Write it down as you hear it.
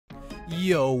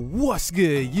Yo, what's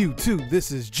good, YouTube?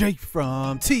 This is Jake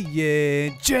from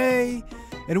TNJ,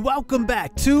 and welcome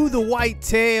back to the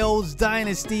Whitetails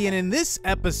Dynasty. And in this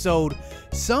episode,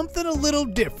 something a little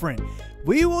different.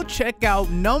 We will check out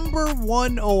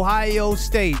 #1 Ohio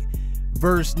State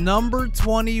versus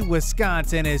 #20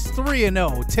 Wisconsin as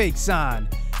 3-0 takes on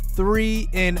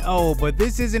 3-0. But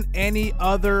this isn't any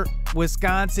other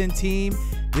Wisconsin team.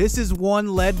 This is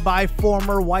one led by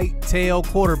former Whitetail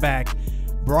quarterback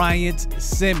Bryant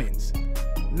Simmons.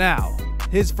 Now,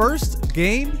 his first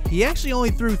game, he actually only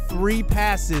threw 3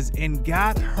 passes and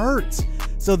got hurt.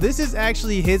 So this is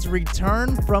actually his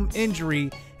return from injury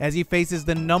as he faces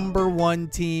the #1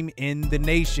 team in the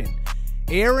nation.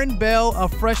 Aaron Bell, a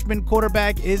freshman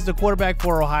quarterback, is the quarterback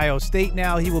for Ohio State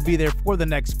now. He will be there for the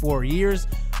next 4 years.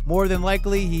 More than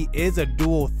likely, he is a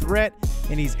dual threat,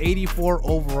 and he's 84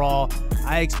 overall.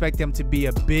 I expect him to be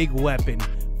a big weapon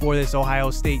for this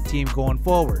Ohio State team going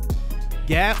forward.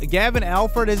 Gavin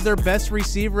Alford is their best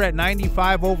receiver at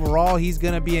 95 overall. He's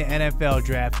going to be an NFL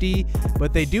draftee,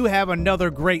 but they do have another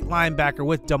great linebacker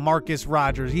with DeMarcus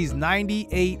Rogers. He's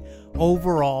 98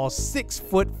 overall,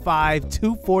 6'5",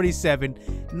 247,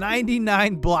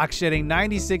 99 block shedding,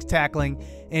 96 tackling,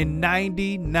 and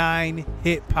 99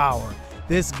 hit power.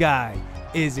 This guy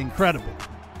is incredible.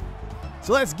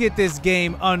 So let's get this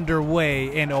game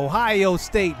underway, and Ohio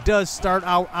State does start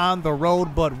out on the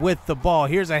road, but with the ball.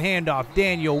 Here's a handoff.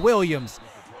 Daniel Williams,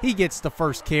 he gets the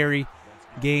first carry,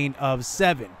 gain of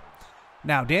 7.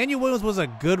 Now, Daniel Williams was a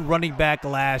good running back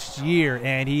last year,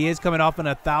 and he is coming off an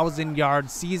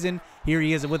 1,000-yard season. Here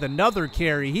he is with another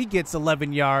carry. He gets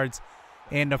 11 yards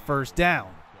and a first down.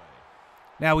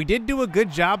 Now, we did do a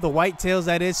good job, the Whitetails,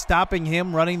 that is, stopping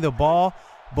him running the ball.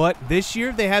 But this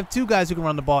year, they have 2 guys who can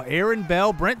run the ball. Aaron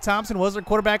Bell, Brent Thompson was their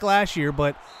quarterback last year,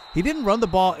 but he didn't run the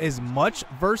ball as much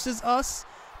versus us.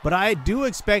 But I do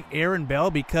expect Aaron Bell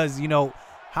because, you know,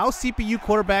 how CPU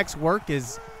quarterbacks work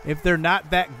is if they're not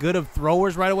that good of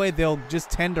throwers right away, they'll just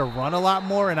tend to run a lot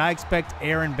more. And I expect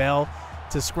Aaron Bell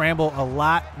to scramble a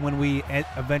lot when we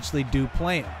eventually do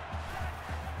play him.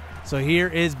 So here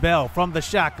is Bell from the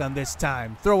shotgun this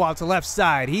time. Throw out to left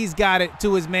side. He's got it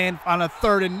to his man on a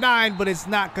 3rd and 9, but it's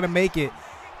not going to make it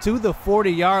to the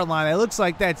 40-yard line. It looks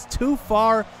like that's too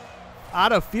far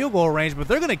out of field goal range, but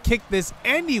they're going to kick this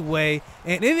anyway,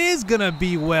 and it is going to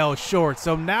be well short.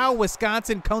 So now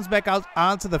Wisconsin comes back out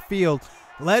onto the field,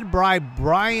 led by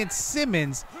Bryant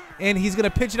Simmons, and he's going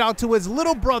to pitch it out to his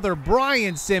little brother,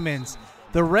 Brian Simmons,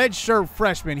 the redshirt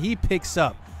freshman. He picks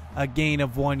up a gain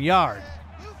of 1 yard.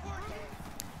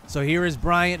 So here is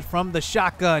Bryant from the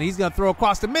shotgun. He's going to throw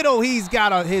across the middle. He's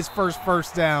got his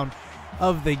first down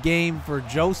of the game for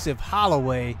Joseph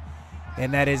Holloway,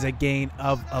 and that is a gain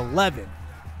of 11.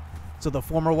 So the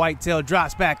former Whitetail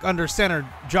drops back under center,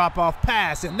 drop-off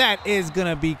pass, and that is going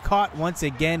to be caught once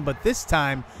again, but this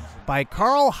time by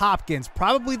Carl Hopkins,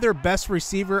 probably their best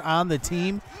receiver on the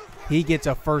team. He gets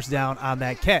a first down on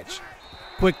that catch.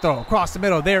 Quick throw across the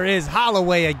middle. There is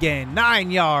Holloway again,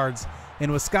 9 yards.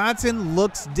 And Wisconsin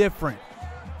looks different.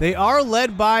 They are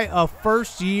led by a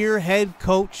first-year head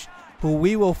coach who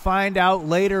we will find out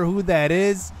later who that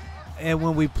is and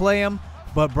when we play him.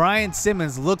 But Brian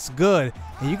Simmons looks good.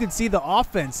 And you can see the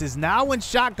offense is now in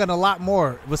shotgun a lot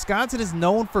more. Wisconsin is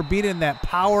known for beating that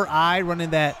power I, running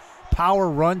that power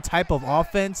run type of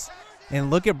offense.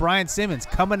 And look at Brian Simmons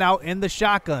coming out in the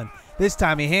shotgun. This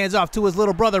time he hands off to his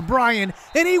little brother Brian,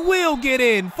 and he will get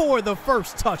in for the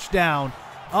first touchdown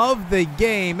of the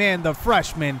game, and the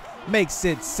freshman makes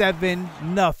it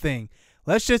 7-0.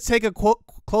 Let's just take a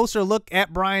closer look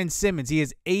at Brian Simmons. He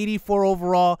is 84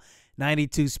 overall,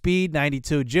 92 speed,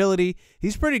 92 agility.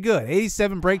 He's pretty good.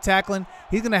 87 break tackling.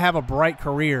 He's going to have a bright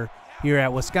career here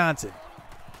at Wisconsin.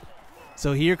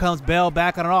 So here comes Bell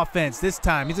back on an offense. This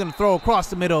time he's going to throw across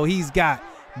the middle. He's got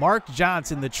Mark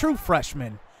Johnson, the true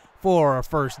freshman, for a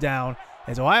first down.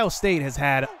 As Ohio State has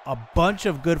had a bunch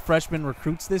of good freshman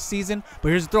recruits this season. But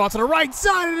here's a throw out to the right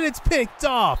side, and it's picked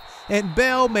off. And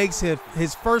Bell makes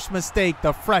his first mistake,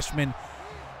 the freshman.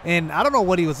 And I don't know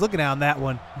what he was looking at on that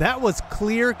one. That was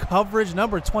clear coverage.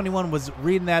 Number 21 was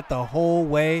reading that the whole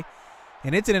way.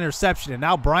 And it's an interception. And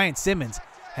now Brian Simmons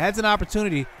has an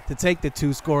opportunity to take the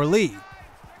 2-score lead.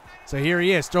 So here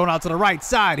he is, thrown out to the right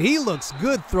side. He looks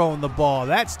good throwing the ball.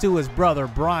 That's to his brother,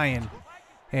 Brian.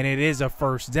 And it is a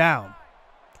first down.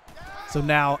 So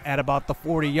now at about the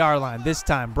 40-yard line, this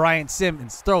time Brian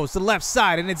Simmons throws to the left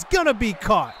side, and it's going to be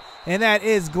caught. And that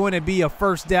is going to be a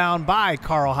first down by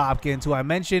Carl Hopkins, who I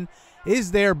mentioned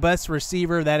is their best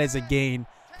receiver. That is a gain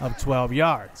of 12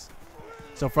 yards.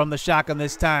 So from the shotgun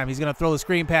this time, he's going to throw the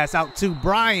screen pass out to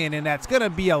Bryant, and that's going to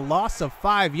be a loss of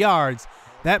 5 yards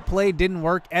that play didn't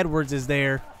work. Edwards is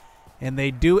there, and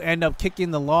they do end up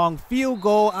kicking the long field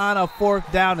goal on a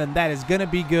 4th down, and that is going to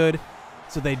be good.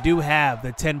 So they do have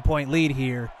the 10-point lead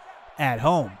here at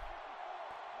home.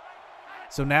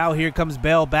 So now here comes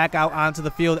Bell back out onto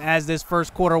the field as this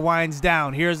first quarter winds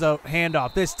down. Here's a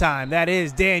handoff this time. That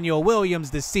is Daniel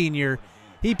Williams, the senior.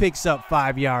 He picks up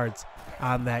 5 yards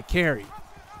on that carry.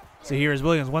 So here's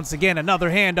Williams once again, another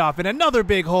handoff and another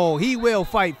big hole. He will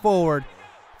fight forward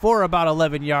for about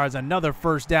 11 yards. Another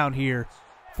first down here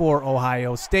for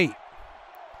Ohio State.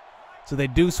 So they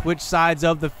do switch sides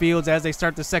of the fields as they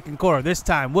start the second quarter. This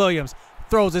time Williams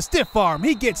throws a stiff arm.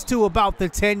 He gets to about the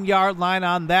 10-yard line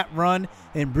on that run,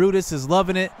 and Brutus is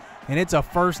loving it, and it's a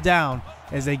first down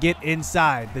as they get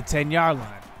inside the 10-yard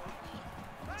line.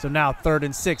 So now 3rd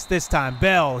and 6 this time.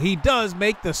 Bell, he does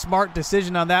make the smart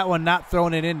decision on that one, not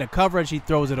throwing it into coverage. He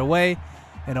throws it away,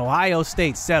 and Ohio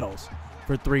State settles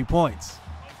for 3 points.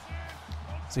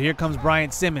 So here comes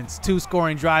Bryant Simmons. 2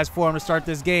 scoring drives for him to start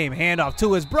this game. Handoff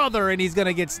to his brother, and he's going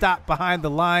to get stopped behind the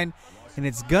line. And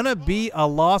it's going to be a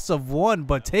loss of 1,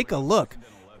 but take a look.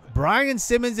 Bryant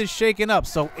Simmons is shaken up.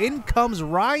 So in comes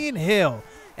Ryan Hill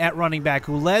at running back,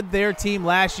 who led their team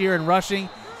last year in rushing,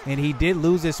 and he did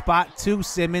lose his spot to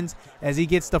Simmons as he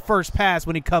gets the first pass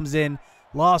when he comes in.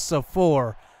 Loss of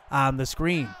 4 on the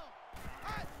screen.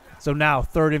 So now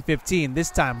 3rd and 15. This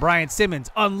time Bryant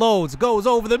Simmons unloads, goes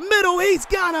over the middle. He's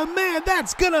got a man.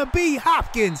 That's going to be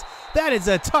Hopkins. That is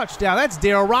a touchdown. That's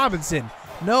Darrell Robinson.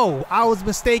 No, I was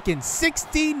mistaken.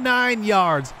 69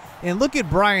 yards. And look at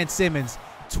Bryant Simmons.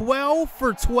 12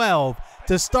 for 12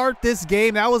 to start this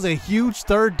game. That was a huge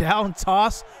 3rd down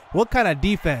toss. What kind of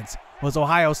defense was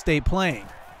Ohio State playing?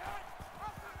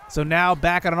 So now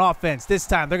back on an offense. This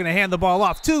time they're going to hand the ball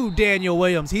off to Daniel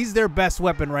Williams. He's their best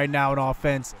weapon right now in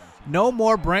offense. No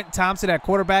more Brent Thompson at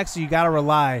quarterback, so you got to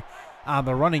rely on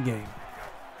the running game.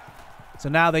 So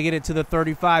now they get it to the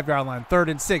 35-yard line.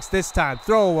 3rd and 6 this time.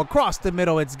 Throw across the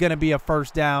middle. It's going to be a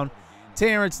first down.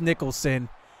 Terrence Nicholson,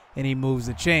 and he moves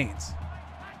the chains.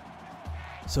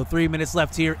 So 3 minutes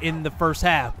left here in the first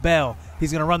half. Bell,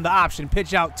 he's going to run the option,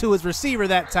 pitch out to his receiver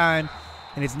that time,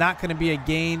 and it's not going to be a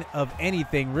gain of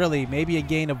anything, really. Maybe a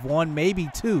gain of 1, maybe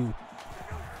 2.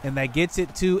 And that gets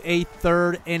it to a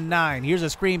 3rd and 9. Here's a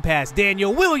screen pass.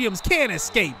 Daniel Williams can't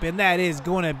escape, and that is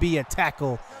going to be a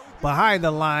tackle behind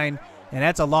the line. And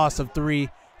that's a loss of 3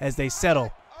 as they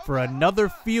settle for another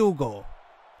field goal.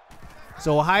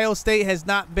 So Ohio State has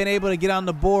not been able to get on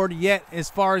the board yet as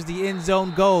far as the end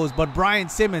zone goes. But Bryant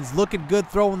Simmons looking good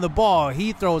throwing the ball.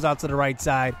 He throws out to the right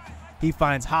side. He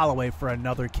finds Holloway for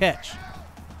another catch.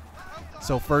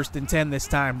 So 1st and 10 this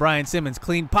time. Bryant Simmons,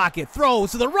 clean pocket,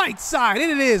 throws to the right side.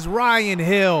 And it is Ryan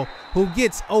Hill who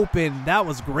gets open. That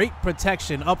was great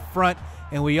protection up front.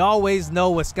 And we always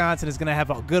know Wisconsin is going to have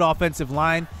a good offensive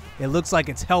line. It looks like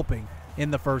it's helping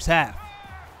in the first half.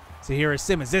 So here is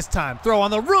Simmons this time. Throw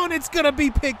on the run. It's going to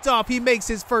be picked off. He makes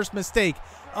his first mistake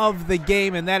of the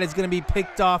game, and that is going to be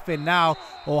picked off. And now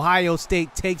Ohio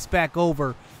State takes back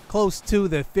over close to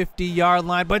the 50-yard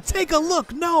line. But take a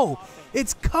look. No,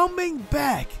 it's coming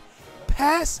back.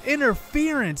 Pass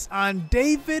interference on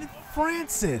David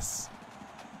Francis.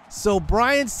 So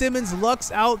Bryant Simmons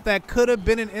lucks out. That could have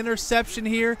been an interception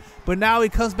here, but now he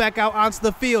comes back out onto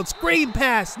the field. Screen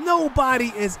pass.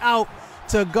 Nobody is out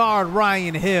to guard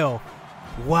Ryan Hill.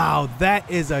 Wow,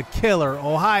 that is a killer.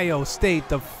 Ohio State,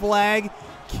 the flag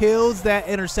kills that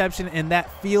interception in that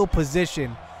field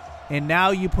position. And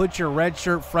now you put your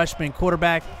redshirt freshman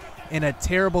quarterback in a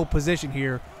terrible position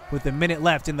here with a minute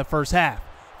left in the first half.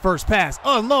 First pass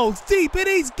unloads deep, and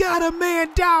he's got a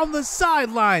man down the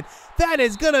sideline. That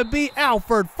is going to be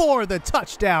Alford for the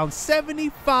touchdown,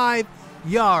 75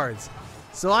 yards.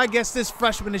 So I guess this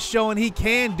freshman is showing he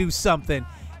can do something.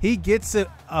 He gets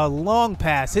a long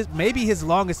pass, maybe his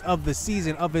longest of the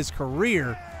season of his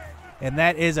career, and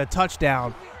that is a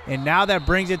touchdown. And now that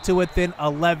brings it to within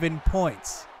 11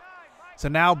 points. So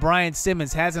now Bryant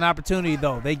Simmons has an opportunity,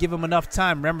 though. They give him enough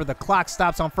time. Remember, the clock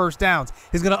stops on first downs.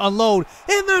 He's going to unload,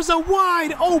 and there's a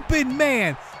wide open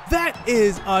man. That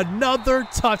is another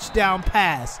touchdown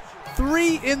pass.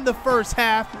 3 in the first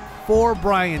half for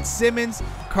Bryant Simmons.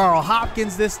 Carl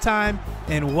Hopkins this time.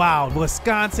 And wow,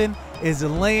 Wisconsin is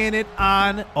laying it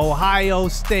on Ohio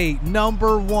State.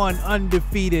 #1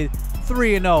 undefeated,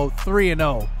 3-0,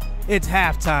 3-0. It's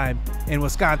halftime, and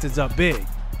Wisconsin's up big.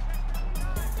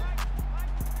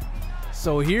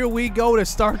 So here we go to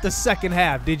start the second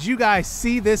half. Did you guys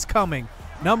see this coming?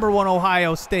 #1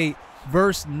 Ohio State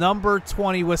versus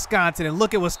 #20 Wisconsin. And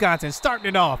look at Wisconsin starting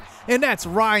it off. And that's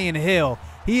Ryan Hill.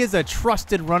 He is a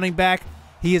trusted running back.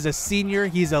 He is a senior.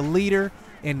 He's a leader.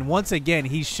 And once again,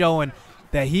 he's showing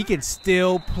that he can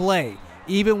still play.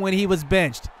 Even when he was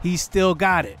benched, he still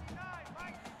got it.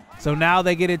 So now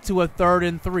they get it to a 3rd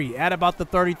and 3 at about the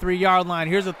 33-yard line.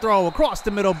 Here's a throw across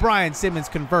the middle. Bryant Simmons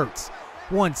converts.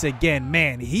 Once again,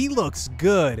 man, he looks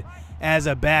good as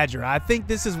a Badger. I think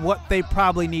this is what they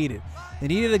probably needed. They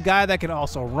needed a guy that can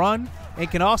also run and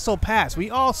can also pass.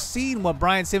 We all seen what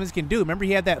Bryant Simmons can do. Remember,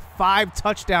 he had that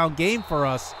 5-touchdown game for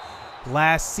us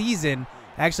last season,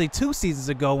 actually 2 seasons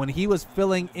ago, when he was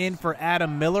filling in for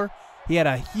Adam Miller. He had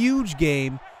a huge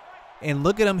game, and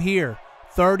look at him here,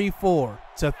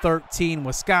 34-13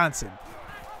 Wisconsin.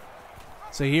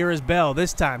 So here is Bell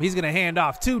this time. He's going to hand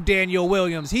off to Daniel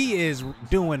Williams. He is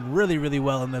doing really, really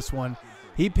well in this one.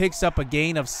 He picks up a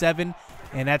gain of 7,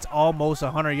 and that's almost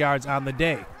 100 yards on the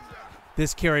day.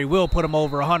 This carry will put him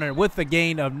over 100 with a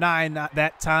gain of 9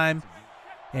 that time.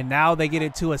 And now they get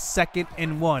it to a 2nd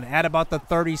and 1 at about the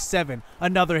 37.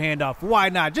 Another handoff. Why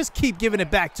not? Just keep giving it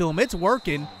back to him. It's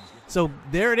working. So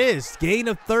there it is. Gain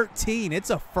of 13. It's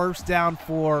a 1st down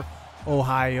for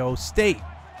Ohio State.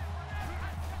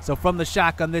 So from the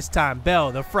shotgun this time,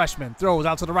 Bell, the freshman, throws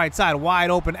out to the right side. Wide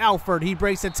open. Alford, he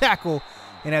breaks a tackle.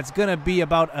 And that's going to be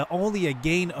about only a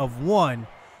gain of 1.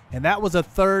 And that was a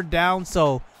 3rd down.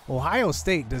 So Ohio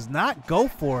State does not go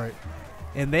for it.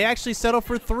 And they actually settle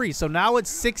for 3. So now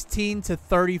it's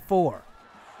 16-34.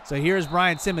 So here's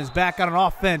Bryant Simmons back on an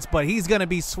offense, but he's going to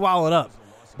be swallowed up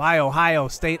by Ohio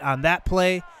State on that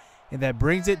play. And that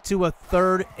brings it to a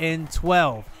 3rd and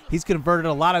 12. He's converted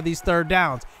a lot of these 3rd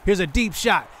downs. Here's a deep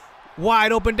shot.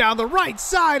 Wide open down the right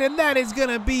side, and that is going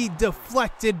to be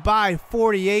deflected by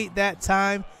 48 that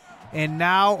time. And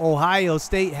now Ohio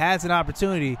State has an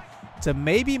opportunity to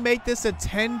maybe make this a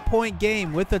 10-point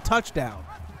game with a touchdown.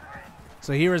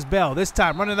 So here is Bell, this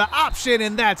time running the option,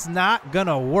 and that's not going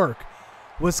to work.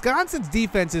 Wisconsin's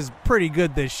defense is pretty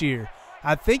good this year.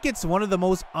 I think it's one of the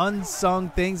most unsung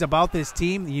things about this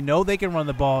team. You know they can run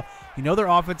the ball. You know their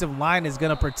offensive line is going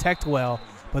to protect well,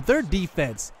 but their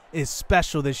defense is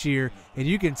special this year, and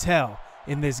you can tell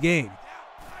in this game.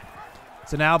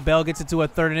 So now Bell gets it to a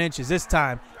 3rd and inches. This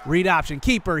time, read option,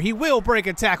 keeper. He will break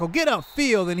a tackle, get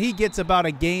upfield, and he gets about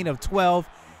a gain of 12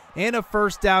 and a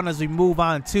 1st down as we move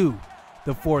on to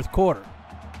the 4th quarter.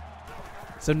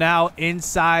 So now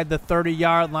inside the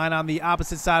 30-yard line on the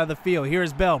opposite side of the field.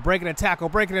 Here's Bell breaking a tackle,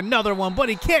 breaking another one, but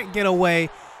he can't get away.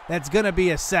 That's going to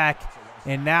be a sack.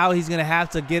 And now he's going to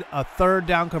have to get a 3rd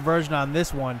down conversion on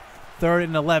this one. 3rd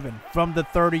and 11 from the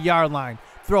 30-yard line.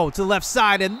 Throw to the left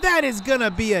side, and that is going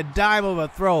to be a dime of a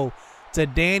throw to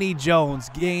Danny Jones.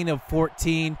 Gain of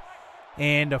 14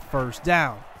 and a 1st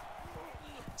down.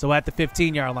 So at the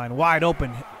 15-yard line, wide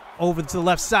open over to the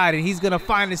left side, and he's going to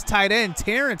find his tight end,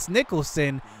 Terrence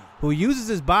Nicholson, who uses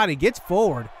his body, gets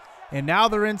forward, and now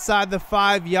they're inside the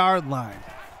 5-yard line.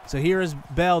 So here is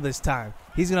Bell this time.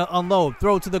 He's going to unload,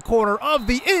 throw to the corner of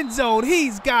the end zone.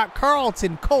 He's got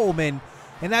Carlton Coleman,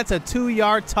 and that's a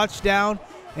 2-yard touchdown,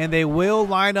 and they will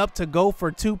line up to go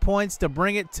for 2 points to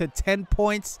bring it to 10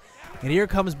 points. And here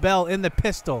comes Bell in the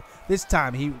pistol. This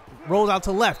time he rolls out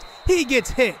to left. He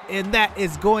gets hit, and that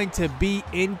is going to be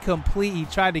incomplete. He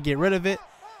tried to get rid of it,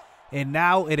 and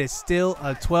now it is still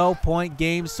a 12-point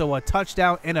game, so a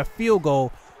touchdown and a field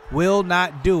goal will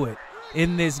not do it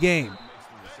in this game.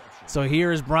 So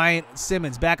here is Bryant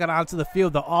Simmons back onto the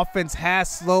field. The offense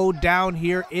has slowed down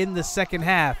here in the 2nd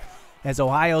half as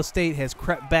Ohio State has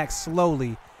crept back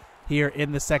slowly here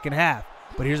in the 2nd half.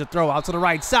 But here's a throw out to the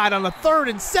right side on a 3rd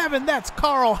and 7. That's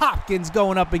Carl Hopkins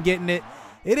going up and getting it.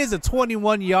 It is a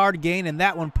 21-yard gain, and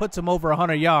that one puts him over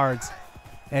 100 yards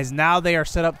as now they are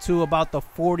set up to about the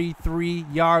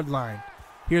 43-yard line.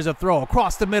 Here's a throw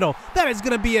across the middle. That is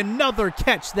going to be another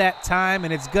catch that time,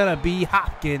 and it's going to be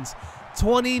Hopkins,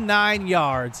 29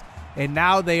 yards, and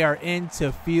now they are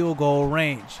into field goal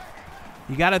range.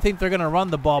 You got to think they're going to run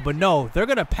the ball, but no, they're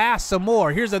going to pass some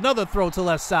more. Here's another throw to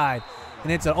left side,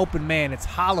 and it's an open man. It's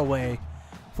Holloway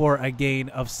for a gain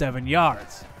of 7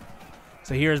 yards.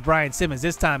 So here's Bryant Simmons.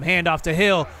 This time, handoff to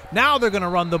Hill. Now they're going to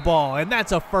run the ball, and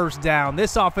that's a 1st down.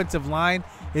 This offensive line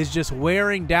is just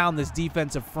wearing down this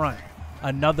defensive front.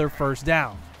 Another 1st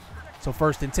down. So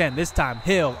 1st and 10. This time,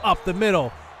 Hill up the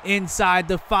middle, inside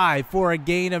the 5 for a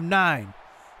gain of 9.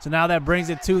 So now that brings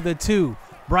it to the 2.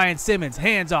 Bryant Simmons,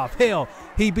 hands off Hill.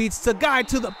 He beats the guy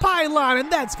to the pylon,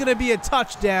 and that's going to be a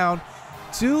touchdown.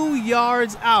 2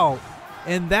 yards out.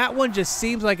 And that one just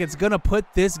seems like it's going to put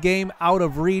this game out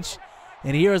of reach.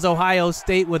 And here is Ohio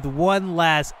State with one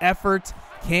last effort.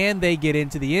 Can they get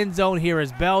into the end zone? Here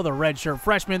is Bell, the redshirt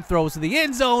freshman, throws to the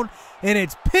end zone, and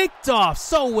it's picked off.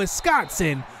 So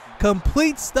Wisconsin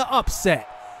completes the upset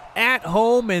at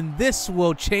home, and this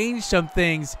will change some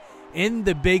things in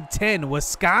the Big Ten.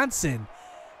 Wisconsin,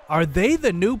 are they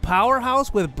the new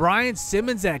powerhouse with Bryant,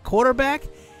 Simmons at quarterback?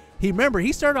 Remember,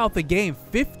 he started off the game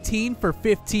 15 for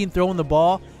 15 throwing the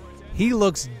ball. He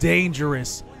looks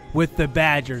dangerous with the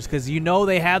Badgers because you know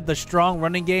they have the strong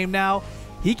running game now.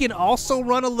 He can also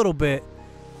run a little bit,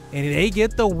 and they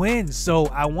get the win. So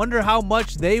I wonder how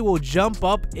much they will jump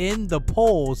up in the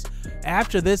polls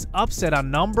after this upset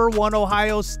on #1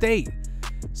 Ohio State.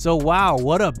 So wow,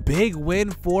 what a big win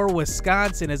for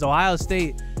Wisconsin, as Ohio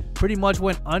State pretty much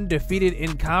went undefeated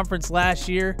in conference last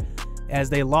year as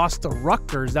they lost to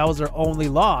Rutgers. That was their only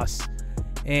loss.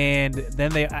 And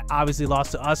then they obviously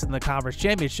lost to us in the conference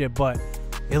championship, but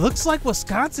it looks like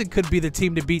Wisconsin could be the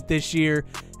team to beat this year,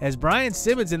 as Brian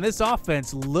Simmons in this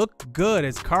offense looked good,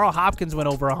 as Carl Hopkins went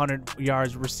over 100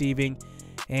 yards receiving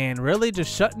and really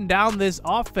just shutting down this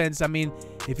offense. I mean,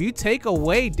 if you take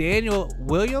away Daniel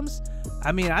Williams,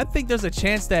 I mean, I think there's a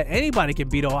chance that anybody can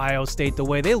beat Ohio State the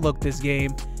way they look this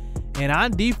game. And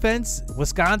on defense,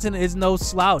 Wisconsin is no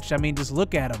slouch. I mean, just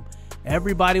look at them.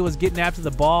 Everybody was getting after the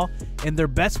ball, and their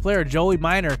best player, Joey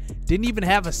Minor, didn't even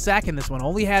have a sack in this one.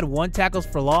 Only had 1 tackles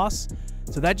for loss,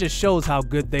 so that just shows how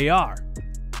good they are.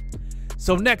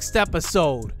 So next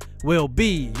episode will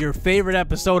be your favorite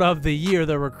episode of the year,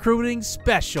 the recruiting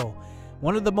special.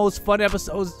 One of the most fun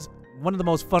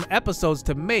episodes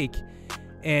to make.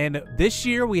 And this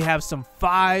year we have some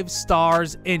 5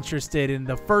 stars interested, and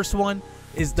the first one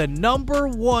is the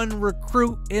 #1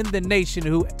 recruit in the nation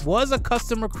who was a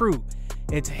custom recruit.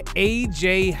 It's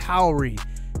AJ Howry.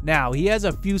 Now, he has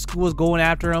a few schools going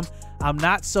after him. I'm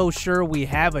not so sure we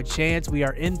have a chance. We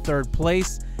are in 3rd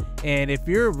place. And if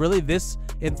you're really this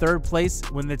in 3rd place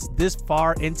when it's this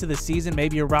far into the season,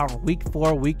 maybe around week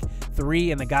 4, week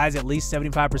 3, and the guy's at least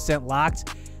 75%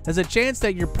 locked, there's a chance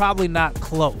that you're probably not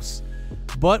close.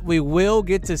 But we will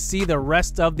get to see the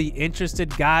rest of the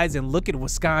interested guys. And look at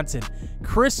Wisconsin.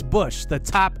 Chris Bush, the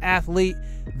top athlete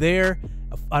there,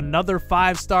 another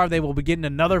 5-star. They will be getting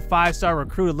another 5-star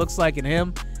recruit, it looks like, in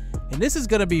him. And this is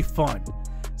going to be fun.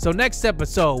 So next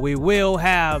episode, we will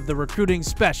have the recruiting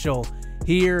special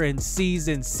here in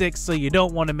season 6. So you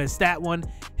don't want to miss that one.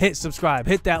 Hit subscribe,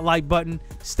 hit that like button.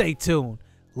 Stay tuned.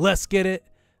 Let's get it.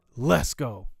 Let's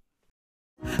go.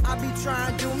 I be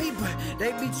trying to do me, but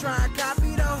they be trying to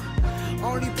copy though.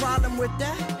 Only problem with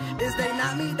that is they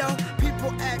not me though.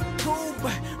 People act cool,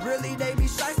 but really they be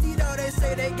shiesty though. They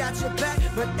say they got your back,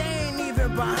 but they ain't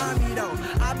even behind me though.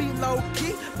 I be low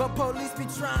key, but police be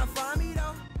trying to find